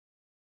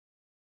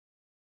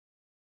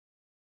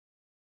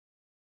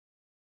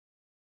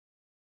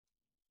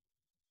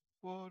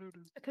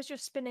Because you're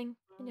spinning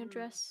in your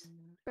dress.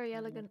 Very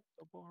elegant.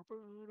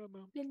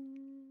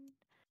 Spin.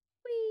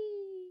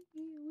 Wee.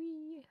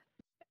 Wee.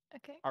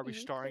 Okay. Are we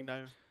starting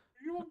now?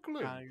 You want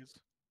glue? Guys.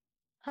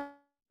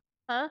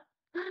 Huh?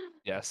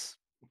 Yes.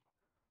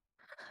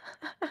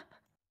 What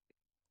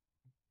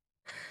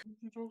are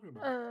you talking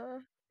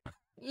about?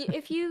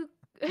 If you.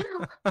 You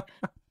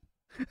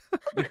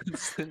can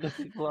send the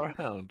people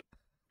around.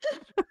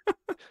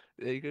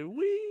 There you go.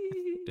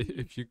 Wee.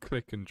 If you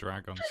click and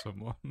drag on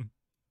someone.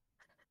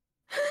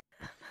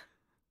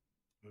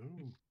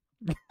 Ooh.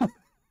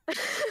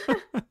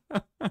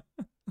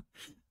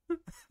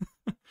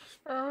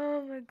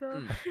 Oh my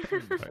god.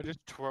 I just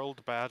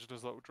twirled Badge in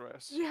his little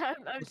dress. Yeah,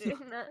 I'm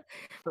doing that.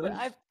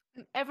 But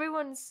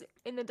everyone's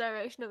in the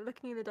direction of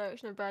looking in the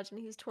direction of Badge, and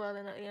he's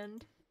twirling at the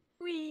end.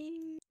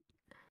 Wee.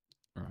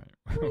 Right.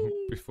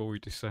 Whee! Before we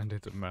descend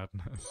into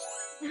madness.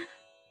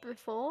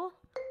 Before?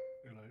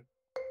 You know.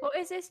 What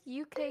is this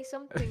UK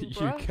something,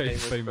 bro? UK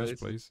Famous famous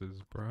places.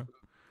 places, bro.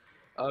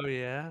 Oh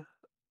yeah.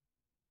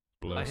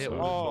 Blow I hit side.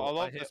 all Oh, I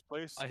love I hit- this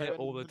place. I I'm hit in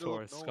all the middle of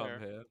tourists nowhere.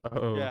 come here.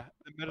 Oh. Yeah,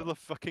 in the middle of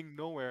fucking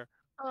nowhere.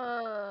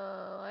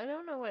 I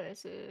don't know where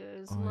this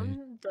is. I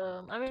London.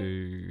 I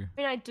mean,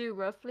 I do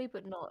roughly,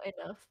 but not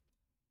enough.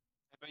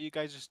 But you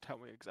guys just tell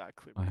me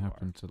exactly I where you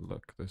happened to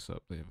look this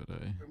up the other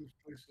day. Famous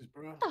places,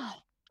 bro. Oh,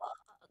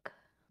 fuck.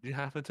 You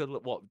happen to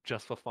look what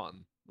just for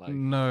fun? Like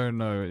No,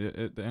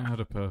 it had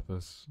a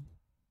purpose.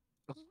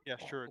 are. Yeah,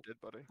 sure it did,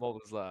 buddy. what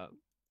was that?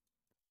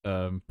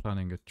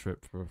 Planning a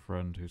trip for a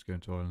friend who's going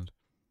to Ireland.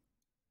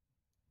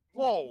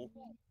 Whoa!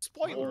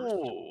 Spoilers!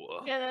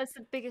 Oh. Yeah, that's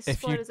the biggest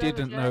If you spoilers ever,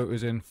 didn't Jack. know it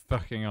was in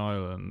fucking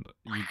Ireland,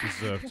 you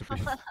deserve to be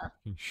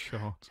fucking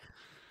shot.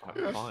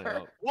 I'm fine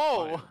up.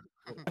 Whoa!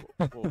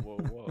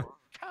 Whoa.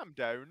 Calm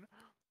down.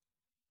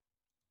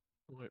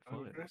 Wait, Oh,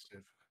 fine.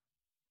 aggressive.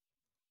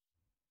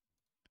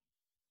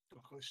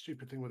 I've got this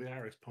stupid thing with the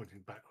arrows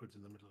pointing backwards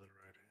in the middle of the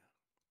road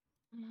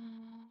here.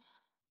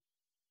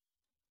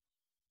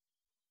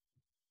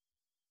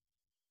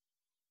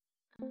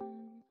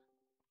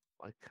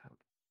 I can't.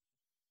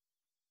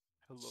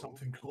 Hello.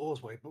 Something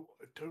causeway, but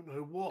I don't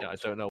know what. Yeah, I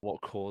don't know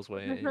what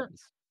causeway it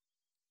is.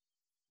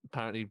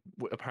 Apparently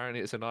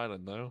it's an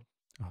island though.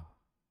 Oh,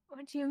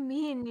 What do you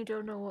mean you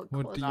don't know what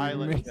what caused do you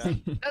Island, yeah.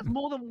 mean? There's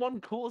more than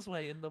one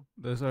causeway in the.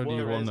 There's only Well,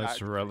 there one is that's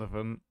actually.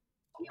 relevant.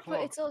 Yeah,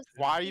 but it's all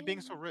Why are you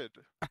being so rude?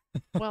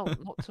 Well,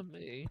 not to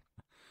me.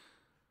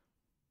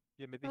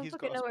 Yeah, maybe don't he's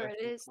fucking got a know where it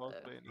special is, though.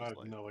 causeway in I his have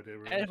life. no idea.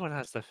 Really. Everyone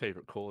has their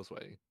favorite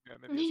causeway. Yeah,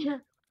 maybe it's Yeah.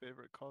 a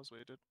favorite causeway,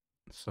 dude.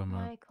 Some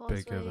My are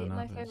bigger causeway, than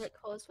my others. favourite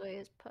causeway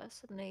is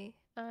personally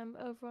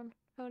over on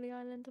Holy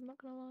Island, I'm not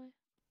gonna lie.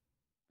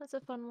 That's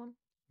a fun one.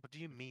 What do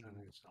you mean? I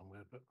think it's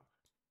somewhere, but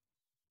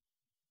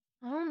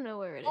I don't know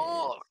where it is.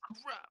 Oh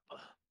crap! I'm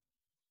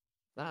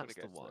That's gonna the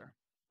guess one. there.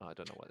 Oh, I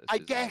don't know what this I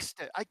is.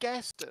 guessed it! I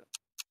guessed it!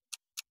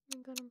 Oh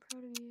my god, I'm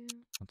proud of you.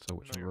 That's a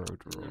which No, you're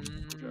road we're on.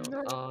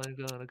 No. I'm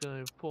gonna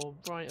go for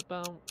right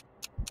about.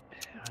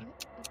 I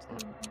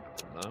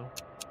don't know.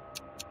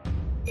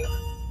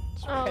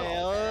 Oh,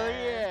 Hell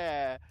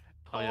yeah!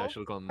 Oh yeah, I should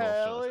have gone north.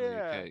 Hell That's in the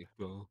yeah. UK.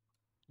 Cool.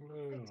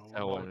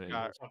 oh, I mean,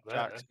 Jack, up there.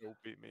 Jack still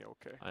beat me,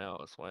 okay. I know,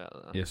 it's way out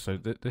there. Yeah, so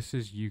this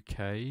is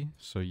UK,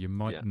 so you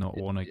might Yeah, not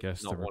want to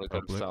guess Not the want to go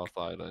to Republic. South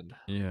Island.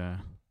 Yeah,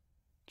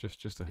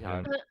 just a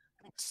Yeah, hint.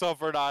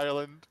 Southern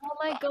Ireland. Oh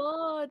my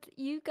god,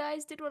 you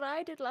guys did what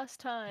I did last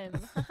time.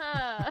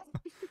 Haha.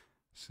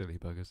 Silly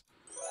buggers.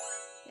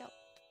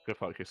 Go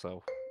fuck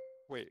yourself.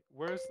 Wait,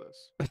 where is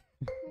this?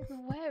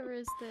 Where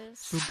is this?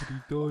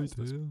 Somebody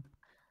died here.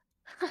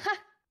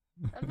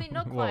 I mean,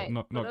 not Well, quite.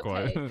 not but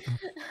quite. okay.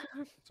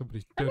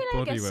 Somebody's I dead mean, I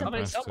body guess went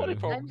somebody- past somebody here.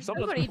 probably-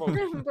 Somebody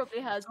Somebody probably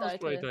has Sounds died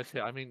pretty here.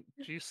 dirty. I mean,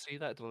 do you see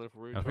that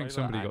delivery? I think driver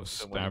somebody got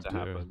accident waiting to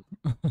stabbed here. happen?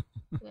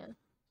 Yeah.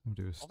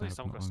 Somebody was Obviously stabbed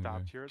someone not got long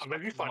stabbed ago. here. It's I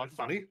mean, you fucking find it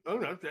London. funny. Oh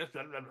no,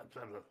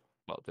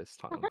 Well, this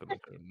time I'm gonna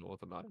go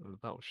Northern Ireland.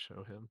 That'll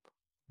show him.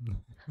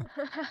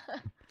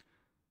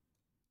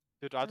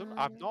 Dude,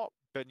 I've not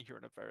been here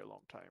in a very long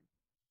time.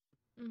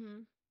 Mm-hmm.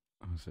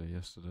 I was there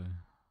yesterday.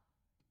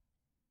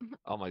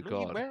 Oh my What are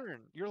you god. wearing?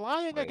 You're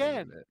lying Wait a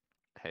again. minute.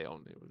 Hey,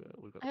 Omni,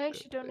 we got. I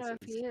actually don't know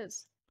if he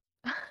is.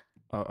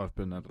 I've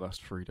been there the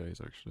last 3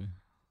 days, actually.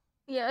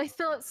 Yeah, I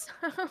thought so.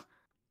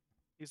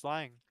 He's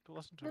lying. Don't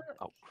listen to him.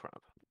 Oh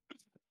crap!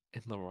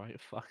 In the right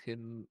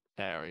fucking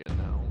area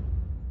now.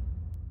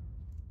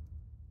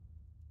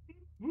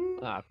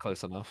 Ah,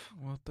 close enough.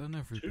 Well done, 2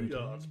 everybody.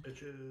 yards,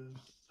 bitches.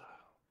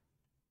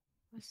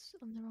 I was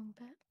on the wrong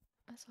bit.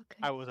 That's okay.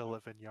 I was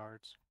 11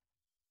 yards.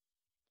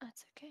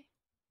 That's okay.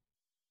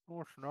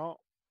 No, it's not.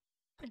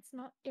 It's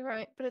not. You're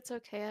right, but it's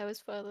okay. I was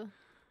further.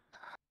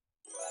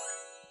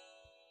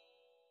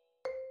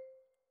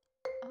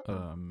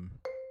 Uh-oh.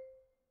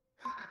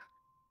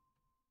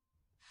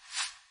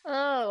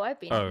 Oh, I've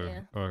been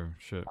here. Oh,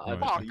 shit. Oh, Right,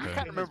 Oh, okay. you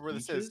can't remember where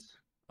this is.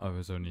 I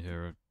was only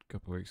here a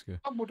couple of weeks ago.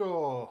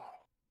 Dumbledore.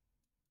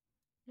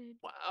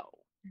 Wow.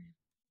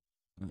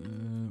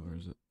 Where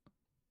is it?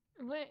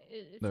 Wait,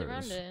 it's There it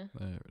around is. there.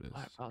 There it is.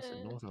 Whereabouts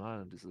in Northern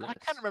Ireland is this? I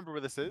can't remember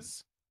where this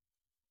is.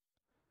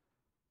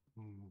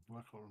 I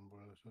can't remember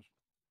where this is.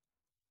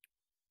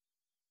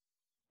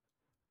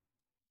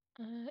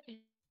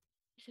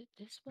 Is it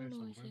this one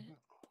There's or some is way, it? isn't it?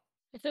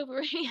 It's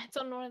over here. It's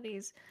on one of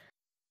these.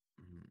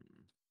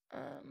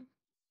 Mm.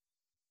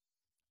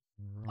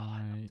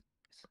 Right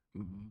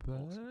Awesome.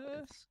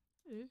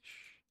 there-ish.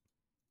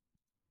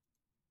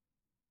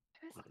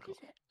 Where the fuck is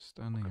it?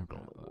 Standing Fucking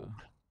about gonna there.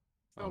 walk.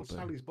 On I'll do.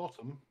 Sally's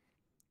bottom.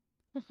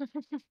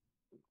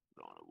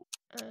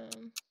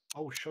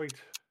 Oh, shite.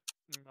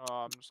 No,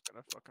 I'm just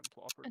gonna fucking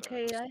plop her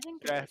Okay, down. I It's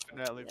think it's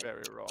definitely like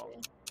very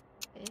wrong.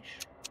 ish.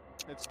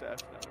 It's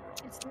definitely wrong.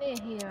 It's near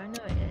here. I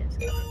know it is.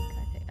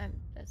 I think.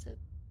 That's it.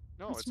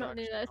 No, It's it's not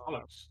near actually that.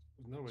 not. Bollocks.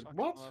 There's no way. It's fucking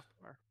What? left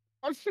there.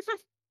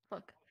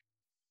 Fuck.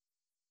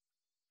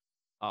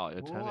 Oh,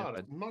 you're telling me Wow, if I...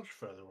 it's much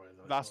further away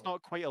than I That's thought.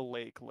 not quite a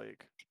lake.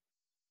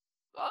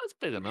 Oh, it's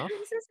big enough.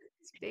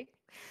 It's big.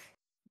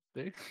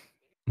 Big.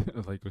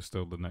 Like we're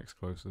still the next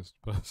closest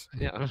person.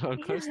 Yeah,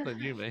 I'm closer than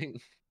you,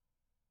 mate.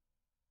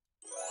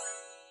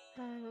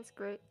 That's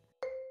great.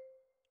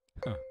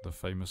 The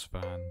famous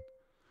fan.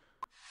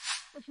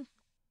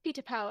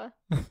 Peter Power.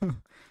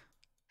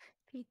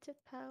 Peter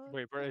Power.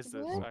 Wait, where is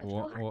this? Where Actually?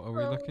 What are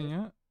we looking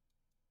at?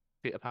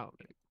 Peter Power,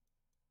 mate.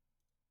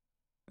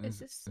 Is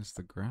this- Is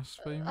the grass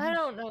famous? I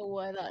don't know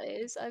where that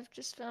is. I've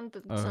just found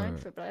the sign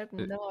for it, but I have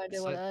no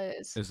idea what that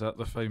is. Is that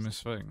the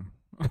famous thing?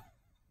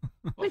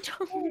 I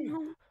don't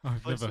know.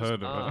 I've never Places-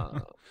 heard of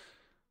it.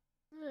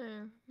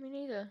 No, me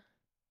neither.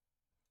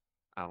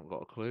 I haven't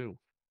got a clue.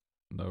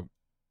 No,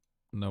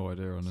 no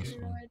idea on this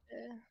No one.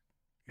 idea.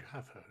 You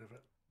have heard of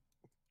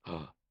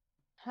it.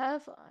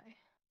 Have I?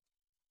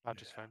 I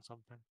just found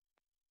something.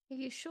 Are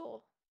you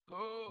sure?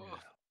 Yeah,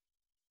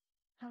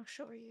 How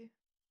sure are you?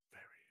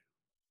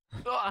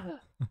 very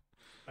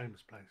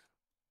famous place.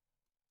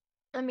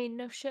 I mean,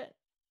 no shit.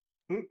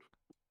 Hmm.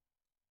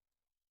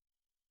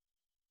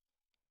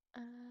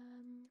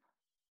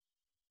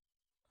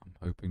 I'm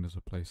hoping there's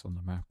a place on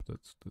the map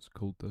that's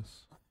called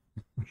this.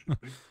 Should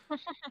be.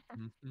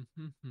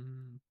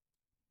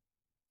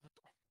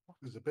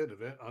 There's a bit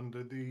of it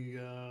under the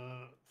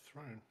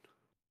throne.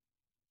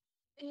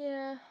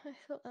 Yeah, I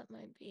thought that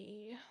might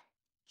be.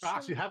 I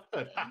actually have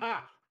heard. something.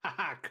 Ha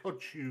ha!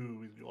 Caught you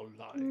with your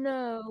lie.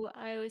 No,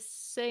 I was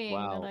saying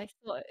that Wow. I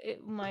thought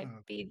it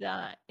might be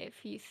that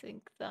if you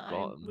think that I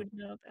Rotten. would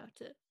know about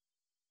it.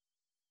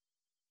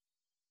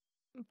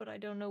 But I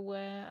don't know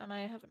where, and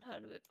I haven't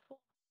heard of it before.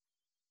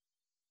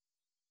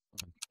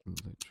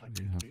 I Literally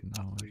could have be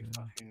no utterly idea.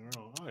 fucking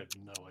wrong. I have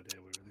no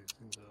idea where these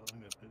things are. I'm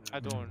gonna put it I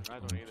in. don't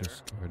I'm either.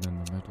 just going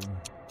in the middle.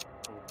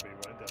 Probably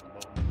right down the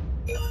bottom.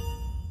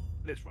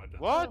 It's right down.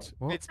 What?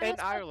 What? It's in That's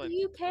not Ireland.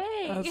 the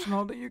UK. That's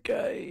not the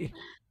UK.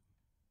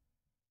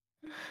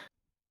 No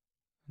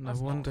That's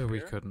not wonder we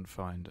fair. couldn't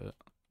find it.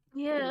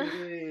 Yeah.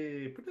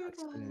 Hey,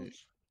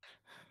 potatoes.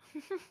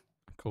 I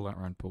call that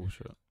round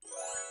bullshit.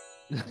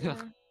 Yeah.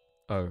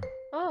 Oh,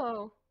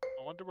 Oh,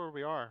 I wonder where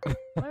we are.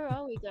 where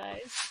are we,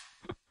 guys?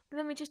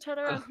 Let me just turn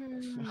around.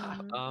 Let's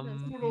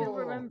see if we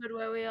remembered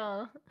where we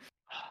are.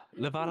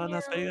 Nevada,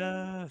 Las Yeah.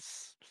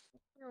 Vegas.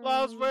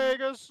 Las Oh.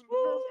 Vegas,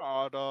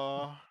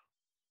 Nevada.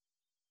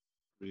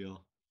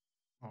 Real.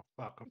 Oh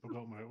fuck! I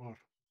forgot where it was.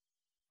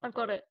 I've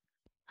got it.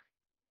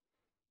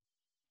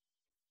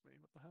 Wait,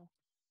 what the hell?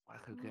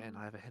 Whack again.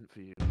 I have a hint for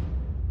you. Oh,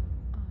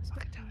 it's I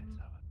got can tell you.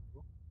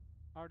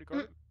 I already got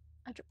it.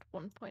 I dropped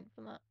 1 point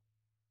from that.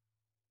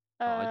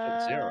 Oh, I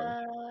dropped 0.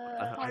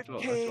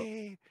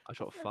 I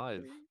dropped 5K.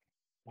 5.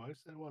 Why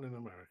is there one in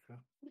America?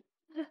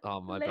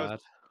 Oh, my Late. bad.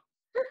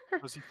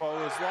 Does he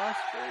follow his Las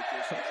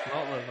Vegas? It's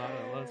not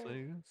Nevada, Las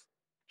Vegas.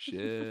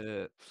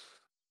 Shit.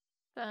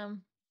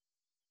 Damn.